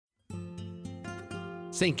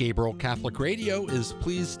St. Gabriel Catholic Radio is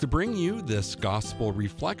pleased to bring you this gospel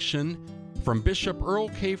reflection from Bishop Earl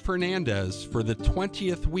K. Fernandes for the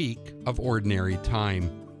 20th week of Ordinary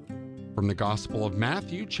Time. From the Gospel of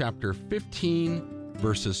Matthew, chapter 15,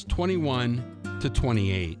 verses 21 to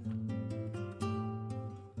 28.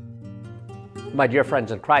 My dear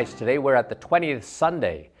friends in Christ, today we're at the 20th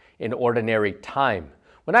Sunday in Ordinary Time.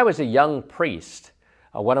 When I was a young priest,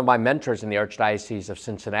 one of my mentors in the Archdiocese of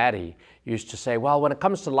Cincinnati used to say, well, when it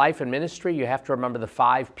comes to life and ministry, you have to remember the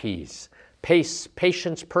 5 P's: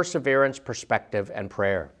 patience, perseverance, perspective, and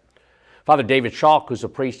prayer. Father David Schalk, who's a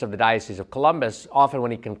priest of the Diocese of Columbus, often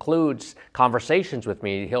when he concludes conversations with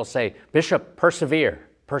me, he'll say, Bishop, persevere,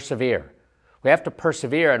 persevere. We have to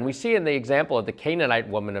persevere, and we see in the example of the Canaanite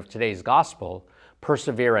woman of today's gospel,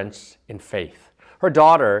 perseverance in faith. Her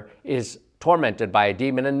daughter is tormented by a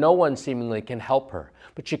demon, and no one seemingly can help her.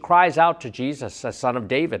 But she cries out to Jesus, the Son of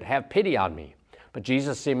David, have pity on me. But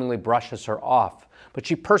Jesus seemingly brushes her off. But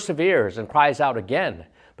she perseveres and cries out again.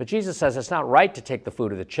 But Jesus says it's not right to take the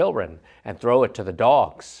food of the children and throw it to the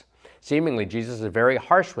dogs. Seemingly, Jesus is very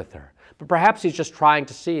harsh with her. But perhaps he's just trying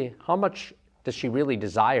to see how much does she really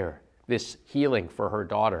desire this healing for her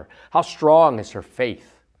daughter? How strong is her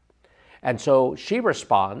faith? And so she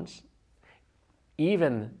responds,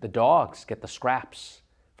 even the dogs get the scraps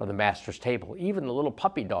from the master's table. Even the little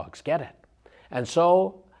puppy dogs get it. And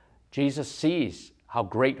so Jesus sees how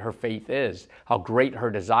great her faith is, how great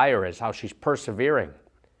her desire is, how she's persevering.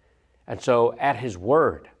 And so at his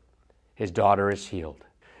word, his daughter is healed.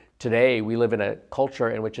 Today, we live in a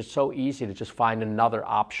culture in which it's so easy to just find another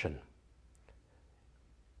option.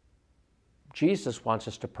 Jesus wants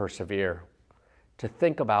us to persevere, to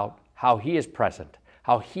think about how he is present,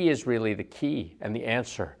 how he is really the key and the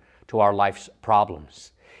answer to our life's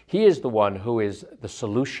problems. He is the one who is the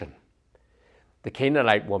solution. The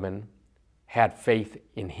Canaanite woman had faith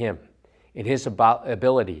in him, in his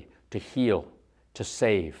ability to heal, to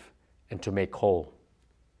save, and to make whole.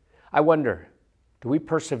 I wonder, do we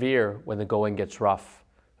persevere when the going gets rough?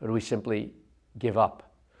 Or do we simply give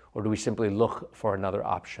up? Or do we simply look for another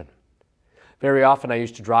option? Very often I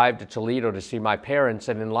used to drive to Toledo to see my parents,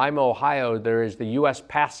 and in Lima, Ohio, there is the U.S.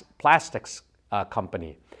 Plastics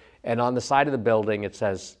Company. And on the side of the building, it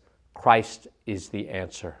says, Christ is the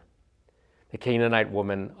answer. The Canaanite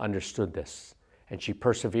woman understood this, and she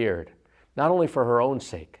persevered, not only for her own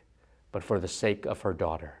sake, but for the sake of her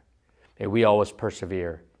daughter. May we always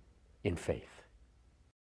persevere in faith.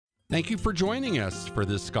 Thank you for joining us for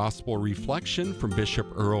this gospel reflection from Bishop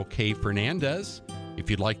Earl K. Fernandes. If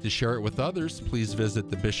you'd like to share it with others, please visit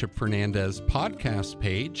the Bishop Fernandes podcast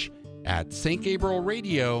page at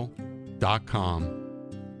stgabrielradio.com.